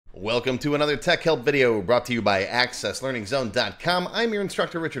Welcome to another Tech Help video brought to you by AccessLearningZone.com. I'm your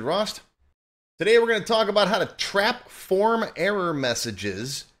instructor, Richard Rost. Today we're going to talk about how to trap form error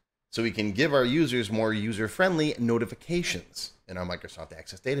messages so we can give our users more user-friendly notifications in our Microsoft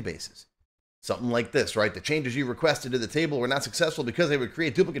Access databases. Something like this, right? The changes you requested to the table were not successful because they would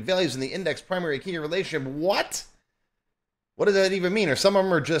create duplicate values in the index primary key or relationship. What? What does that even mean? Or some of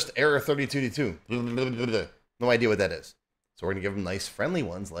them are just error 3222. No idea what that is. So we're going to give them nice friendly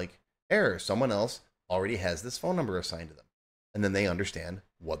ones like error. Someone else already has this phone number assigned to them. And then they understand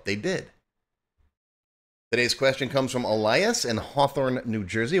what they did. Today's question comes from Elias in Hawthorne, New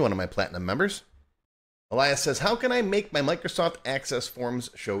Jersey, one of my Platinum members. Elias says, how can I make my Microsoft Access forms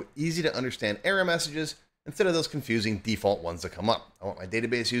show easy to understand error messages instead of those confusing default ones that come up? I want my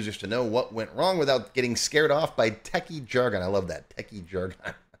database users to know what went wrong without getting scared off by techie jargon. I love that, techie jargon.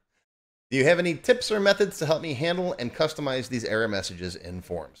 Do you have any tips or methods to help me handle and customize these error messages in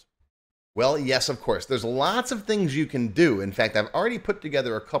forms? Well, yes, of course. There's lots of things you can do. In fact, I've already put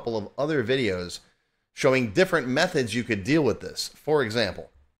together a couple of other videos showing different methods you could deal with this. For example,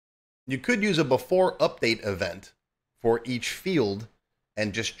 you could use a before update event for each field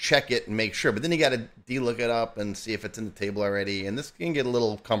and just check it and make sure. But then you got to delook it up and see if it's in the table already. And this can get a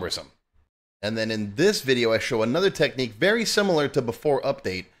little cumbersome. And then in this video, I show another technique very similar to before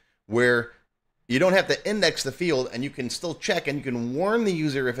update, where you don't have to index the field and you can still check and you can warn the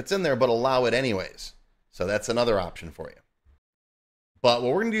user if it's in there, but allow it anyways. So that's another option for you. But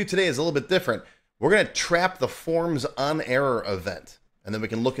what we're going to do today is a little bit different. We're going to trap the forms on error event, and then we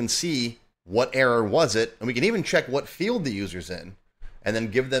can look and see what error was it, and we can even check what field the user's in, and then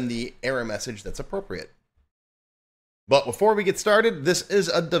give them the error message that's appropriate. But before we get started, this is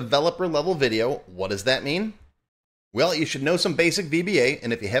a developer level video. What does that mean? Well, you should know some basic VBA,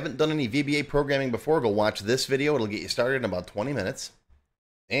 and if you haven't done any VBA programming before, go watch this video. It'll get you started in about 20 minutes.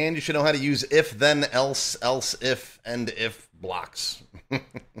 And you should know how to use if, then, else, if, and if blocks.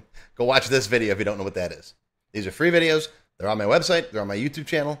 Go watch this video if you don't know what that is. These are free videos. They're on my website. They're on my YouTube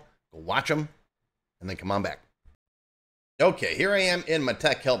channel. Go watch them, and then come on back. Okay, here I am in my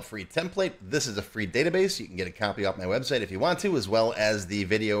Tech Help free template. This is a free database. You can get a copy off my website if you want to, as well as the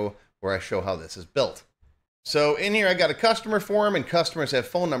video where I show how this is built. So in here, I got a customer form, and customers have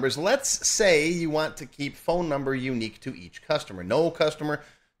phone numbers. Let's say you want to keep phone number unique to each customer. No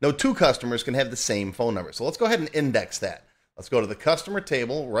two customers can have the same phone number. So let's go ahead and index that. Let's go to the customer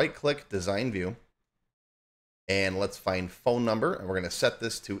table, right-click, design view, and let's find phone number. And we're going to set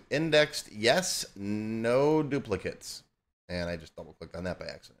this to indexed, yes, no duplicates. And I just double-clicked on that by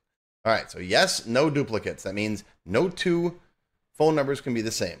accident. All right, so yes, no duplicates. That means no two phone numbers can be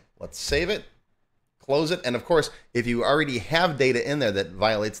the same. Let's save it. Close it, and of course, if you already have data in there that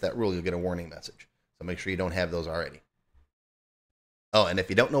violates that rule, you'll get a warning message. So make sure you don't have those already. Oh, and if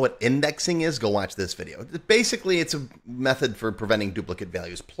you don't know what indexing is, go watch this video. Basically, it's a method for preventing duplicate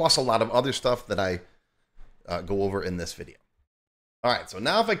values, plus a lot of other stuff that I go over in this video. All right, so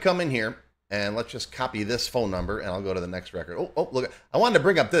now if I come in here, and let's just copy this phone number, and I'll go to the next record. Oh, look, I wanted to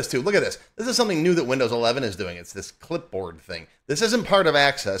bring up this too. Look at this. This is something new that Windows 11 is doing. It's this clipboard thing. This isn't part of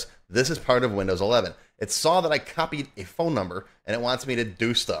Access. This is part of Windows 11. It saw that I copied a phone number, and it wants me to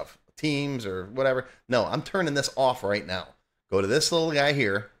do stuff, Teams or whatever. No, I'm turning this off right now. Go to this little guy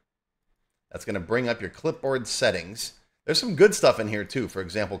here. That's going to bring up your clipboard settings. There's some good stuff in here too. For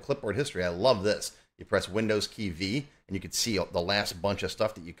example, clipboard history. I love this. You press Windows key V, and you can see the last bunch of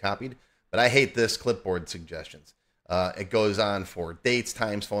stuff that you copied. But I hate this clipboard suggestions. It goes on for dates,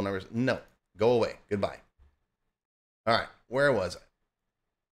 times, phone numbers. No, go away. Goodbye. All right, where was I?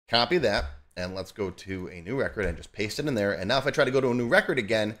 Copy that, and let's go to a new record and just paste it in there. And now if I try to go to a new record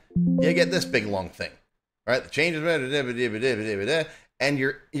again, you get this big long thing. All right, the changes, and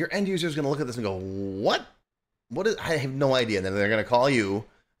your end user is going to look at this and go, what? What is? I have no idea. And then they're going to call you,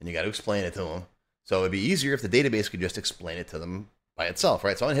 and you got to explain it to them. So it'd be easier if the database could just explain it to them by itself,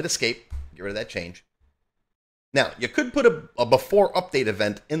 right? So I'm going to hit escape. Get rid of that change. Now, you could put a before update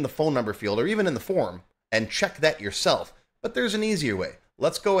event in the phone number field or even in the form and check that yourself. But there's an easier way.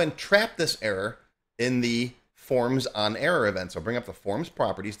 Let's go and trap this error in the forms on error event. So bring up the forms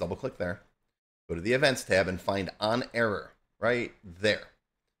properties, double click there. Go to the events tab and find on error right there.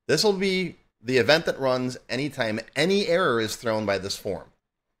 This will be the event that runs anytime any error is thrown by this form.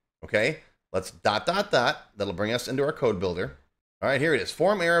 Okay, let's ... That'll bring us into our code builder. All right, here it is.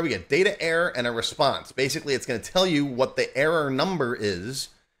 Form error. We get data error and a response. Basically, it's going to tell you what the error number is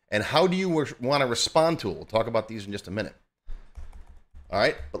and how do you want to respond to it. We'll talk about these in just a minute. All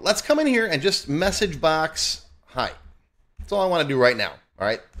right, but let's come in here and just message box hi. That's all I want to do right now. All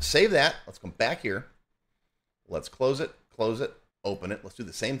right, save that. Let's come back here. Let's close it, open it. Let's do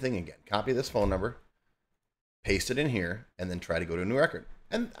the same thing again. Copy this phone number, paste it in here, and then try to go to a new record.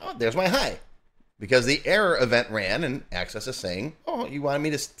 And oh, there's my hi. Because the error event ran, and Access is saying, oh, you wanted me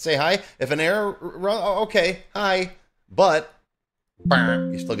to say hi? If an error runs, oh, okay, hi. But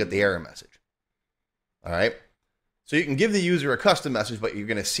you still get the error message. All right? So you can give the user a custom message, but you're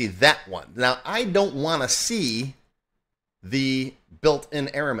going to see that one. Now, I don't want to see the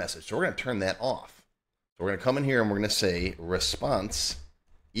built-in error message, so we're going to turn that off. So we're going to come in here, and we're going to say response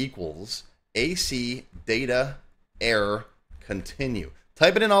equals AC data error continue.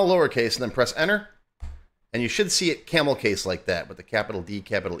 Type it in all lowercase and then press enter. And you should see it camel case like that with the capital D,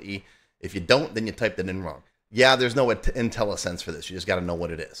 capital E. If you don't, then you typed it in wrong. Yeah, there's no IntelliSense for this. You just got to know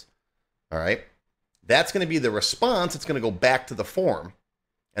what it is. All right. That's going to be the response. It's going to go back to the form.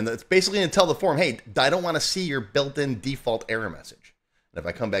 And it's basically going to tell the form, hey, I don't want to see your built-in default error message. And if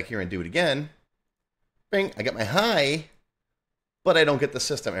I come back here and do it again, bing, I get my hi, but I don't get the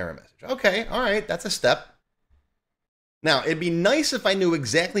system error message. Okay, all right, that's a step. Now, it'd be nice if I knew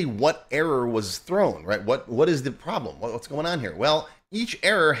exactly what error was thrown, right? What is the problem? What's going on here? Well, each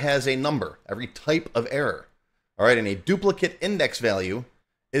error has a number, every type of error. All right, and a duplicate index value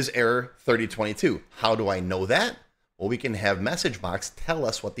is error 3022. How do I know that? Well, we can have MessageBox tell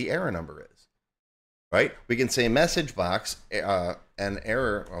us what the error number is, right? We can say MessageBox, an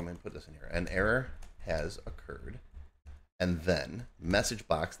error, well, let me put this in here, an error has occurred, and then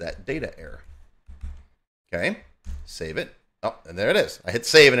MessageBox that data error. Okay. Save it. Oh, and there it is. I hit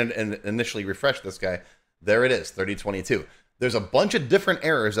save and initially refreshed this guy. There it is, 3022. There's a bunch of different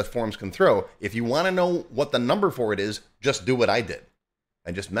errors that forms can throw. If you want to know what the number for it is, just do what I did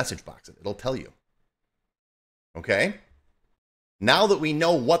and just message box it. It'll tell you. Okay? Now that we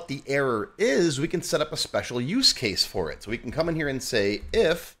know what the error is, we can set up a special use case for it. So we can come in here and say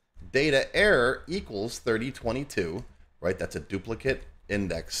if data error equals 3022, right? That's a duplicate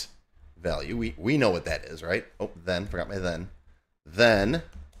index value. We know what that is, right? Oh, then, forgot my then. Then,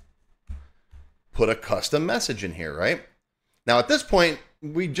 put a custom message in here, right? Now, at this point,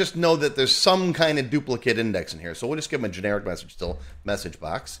 we just know that there's some kind of duplicate index in here. So we'll just give them a generic message still. Message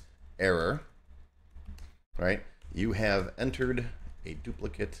box, error, right? You have entered a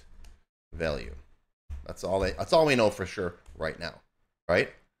duplicate value. That's all we know for sure right now, right?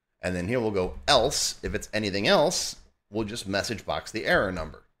 And then here we'll go else. If it's anything else, we'll just message box the error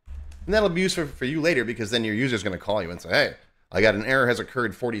number. And that'll be useful for you later because then your user's going to call you and say, hey, I got an error has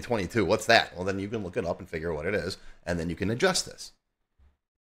occurred 4022. What's that? Well, then you can look it up and figure out what it is, and then you can adjust this.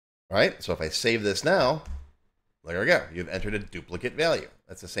 All right? So if I save this now, there we go. You've entered a duplicate value.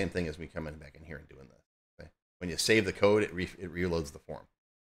 That's the same thing as me coming back in here and doing this. Okay? When you save the code, it reloads the form.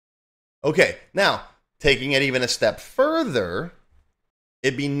 Okay, now, taking it even a step further,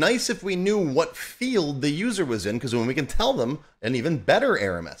 it'd be nice if we knew what field the user was in, because when we can tell them an even better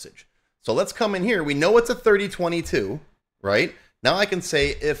error message. So let's come in here. We know it's a 3022, right? Now I can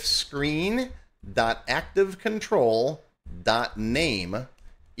say if screen.activecontrol.name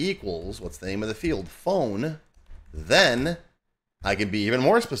equals, what's the name of the field? Phone. Then I can be even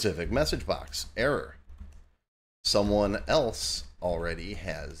more specific. Message box, error. Someone else already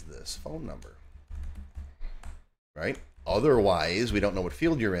has this phone number, right? Otherwise, we don't know what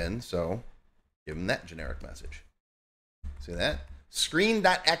field you're in, so give them that generic message. See that?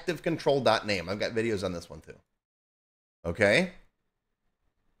 Screen.activecontrol.name. I've got videos on this one too. Okay?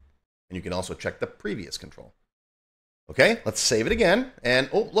 And you can also check the previous control. Okay, let's save it again. And,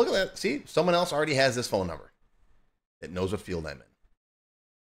 oh, look at that. See, someone else already has this phone number. It knows what field I'm in.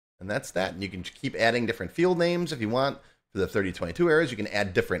 And that's that. And you can keep adding different field names if you want. For the 3022 errors, you can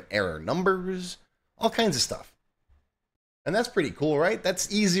add different error numbers, all kinds of stuff. And that's pretty cool, right?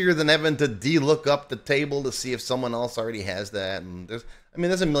 That's easier than having to de-look up the table to see if someone else already has that. And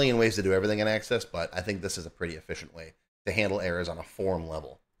there's a million ways to do everything in Access, but I think this is a pretty efficient way to handle errors on a form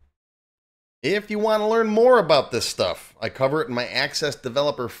level. If you want to learn more about this stuff, I cover it in my Access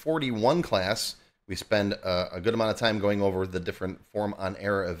Developer 41 class. We spend a good amount of time going over the different form on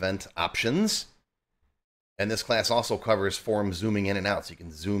error event options. And this class also covers form zooming in and out, so you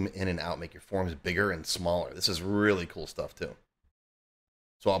can zoom in and out, make your forms bigger and smaller. This is really cool stuff too.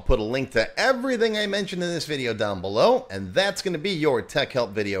 So I'll put a link to everything I mentioned in this video down below, and that's going to be your tech help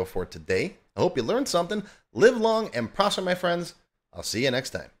video for today. I hope you learned something. Live long and prosper, my friends. I'll see you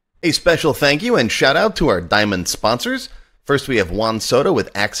next time. A special thank you and shout out to our diamond sponsors. First, we have Juan Soto with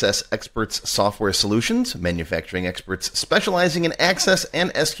Access Experts Software Solutions, manufacturing experts specializing in Access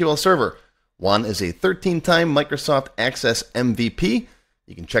and SQL Server. Juan is a 13-time Microsoft Access MVP.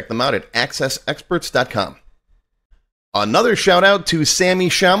 You can check them out at accessexperts.com. Another shout out to Sammy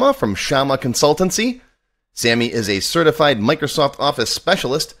Shama from Shama Consultancy. Sammy is a certified Microsoft Office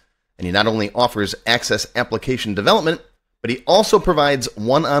specialist, and he not only offers Access application development, but he also provides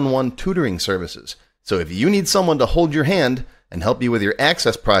one-on-one tutoring services. So if you need someone to hold your hand and help you with your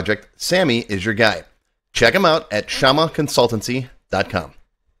Access project, Sammy is your guy. Check him out at shamaconsultancy.com.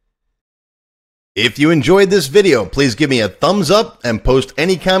 If you enjoyed this video, please give me a thumbs up and post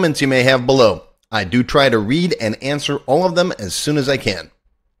any comments you may have below. I do try to read and answer all of them as soon as I can.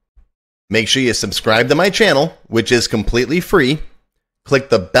 Make sure you subscribe to my channel, which is completely free. Click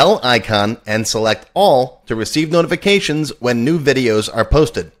the bell icon and select all to receive notifications when new videos are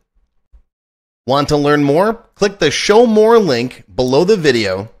posted. Want to learn more? Click the Show More link below the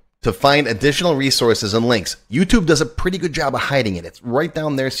video to find additional resources and links. YouTube does a pretty good job of hiding it. It's right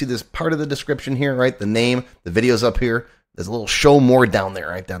down there. See this part of the description here, right? The name, the video's up here. There's a little Show More down there,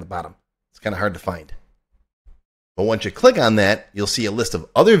 right down the bottom. It's kind of hard to find. But once you click on that, you'll see a list of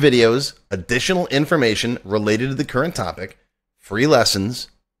other videos, additional information related to the current topic, free lessons,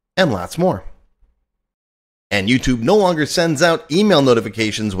 and lots more. And YouTube no longer sends out email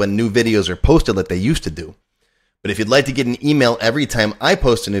notifications when new videos are posted like they used to do. But if you'd like to get an email every time I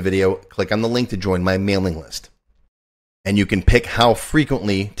post a new video, click on the link to join my mailing list. And you can pick how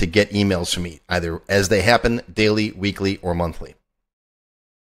frequently to get emails from me, either as they happen, daily, weekly, or monthly.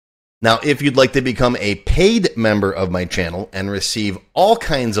 Now, if you'd like to become a paid member of my channel and receive all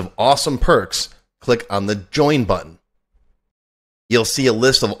kinds of awesome perks, click on the Join button. You'll see a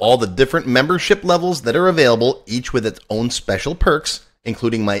list of all the different membership levels that are available, each with its own special perks,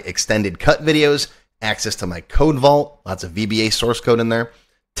 including my extended cut videos, access to my code vault, lots of VBA source code in there,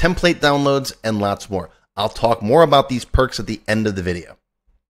 template downloads, and lots more. I'll talk more about these perks at the end of the video.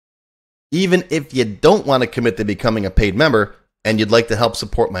 Even if you don't want to commit to becoming a paid member and you'd like to help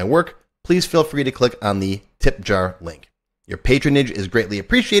support my work, please feel free to click on the tip jar link. Your patronage is greatly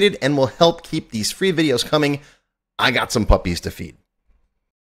appreciated and will help keep these free videos coming. I got some puppies to feed.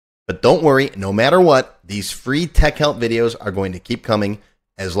 But don't worry, no matter what, these free tech help videos are going to keep coming.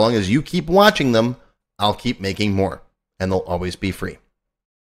 As long as you keep watching them, I'll keep making more, and they'll always be free.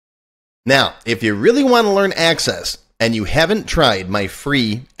 Now, if you really want to learn Access and you haven't tried my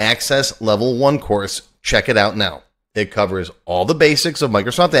free Access Level 1 course, check it out now. It covers all the basics of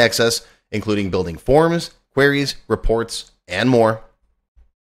Microsoft Access, including building forms, queries, reports, and more.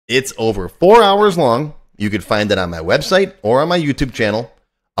 It's over 4 hours long. You can find it on my website or on my YouTube channel.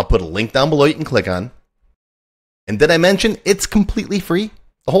 I'll put a link down below you can click on. And did I mention it's completely free?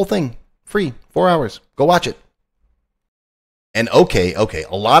 The whole thing, free, 4 hours. Go watch it. And okay,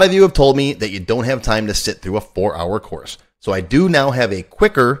 a lot of you have told me that you don't have time to sit through a 4-hour course. So I do now have a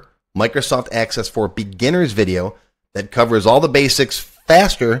quicker Microsoft Access for Beginners video that covers all the basics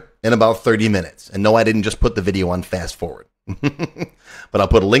faster in about 30 minutes. And no, I didn't just put the video on fast forward. But I'll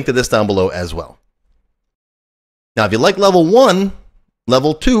put a link to this down below as well. Now, if you like level 1,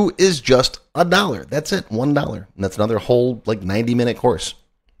 level 2 is just $1. That's it, $1. And that's another whole 90-minute course.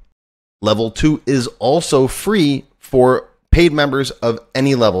 Level 2 is also free for paid members of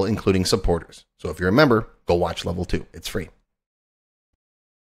any level, including supporters. So if you're a member, go watch level 2. It's free.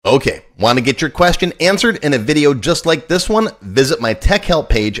 Okay, want to get your question answered in a video just like this one? Visit my tech help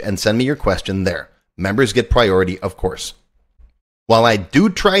page and send me your question there. Members get priority, of course. While I do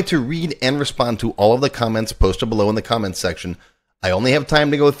try to read and respond to all of the comments posted below in the comments section, I only have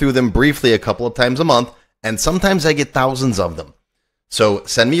time to go through them briefly a couple of times a month, and sometimes I get thousands of them. So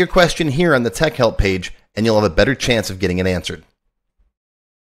send me your question here on the tech help page, and you'll have a better chance of getting it answered.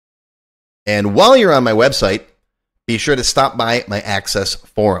 And while you're on my website, be sure to stop by my Access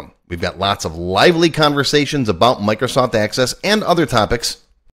forum. We've got lots of lively conversations about Microsoft Access and other topics.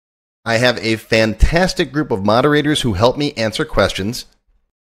 I have a fantastic group of moderators who help me answer questions.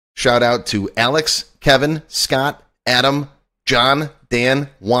 Shout out to Alex, Kevin, Scott, Adam, John, Dan,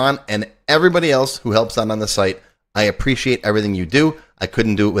 Juan, and everybody else who helps out on the site. I appreciate everything you do. I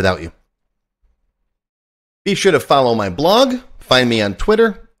couldn't do it without you. Be sure to follow my blog, find me on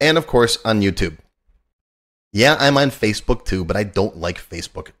Twitter, and of course on YouTube. Yeah, I'm on Facebook too, but I don't like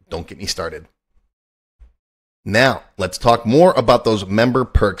Facebook. Don't get me started. Now, let's talk more about those member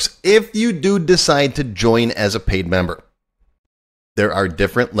perks if you do decide to join as a paid member. There are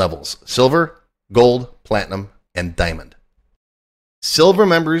different levels: silver, gold, platinum, and diamond. Silver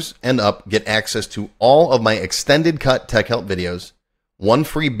members and up get access to all of my extended cut tech help videos, one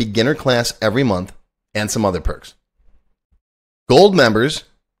free beginner class every month, and some other perks. Gold members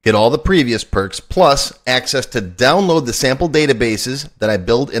get all the previous perks, plus access to download the sample databases that I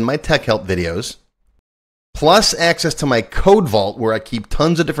build in my tech help videos, plus access to my code vault where I keep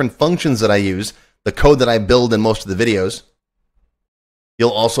tons of different functions that I use, the code that I build in most of the videos. You'll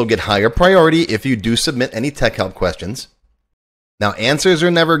also get higher priority if you do submit any tech help questions. Now, answers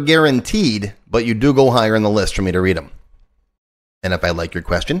are never guaranteed, but you do go higher in the list for me to read them. And if I like your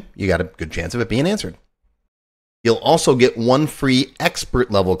question, you got a good chance of it being answered. You'll also get one free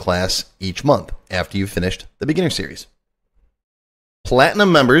expert level class each month after you've finished the beginner series.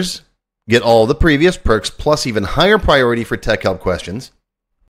 Platinum members get all the previous perks plus even higher priority for tech help questions.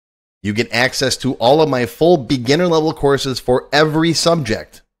 You get access to all of my full beginner level courses for every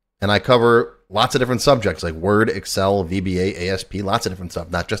subject. And I cover lots of different subjects like Word, Excel, VBA, ASP, lots of different stuff,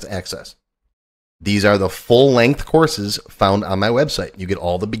 not just Access. These are the full-length courses found on my website. You get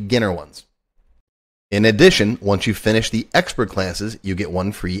all the beginner ones. In addition, once you finish the expert classes, you get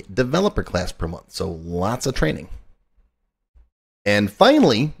one free developer class per month. So lots of training. And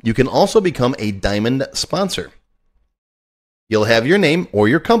finally, you can also become a Diamond sponsor. You'll have your name or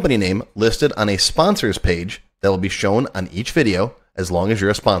your company name listed on a sponsors page that will be shown on each video as long as you're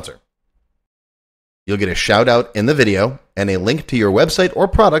a sponsor. You'll get a shout out in the video and a link to your website or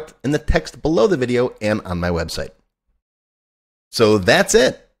product in the text below the video and on my website. So that's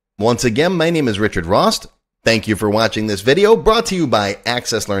it. Once again, my name is Richard Rost. Thank you for watching this video brought to you by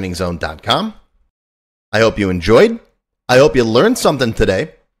accesslearningzone.com. I hope you enjoyed. I hope you learned something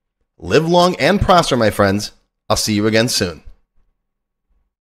today. Live long and prosper, my friends. I'll see you again soon.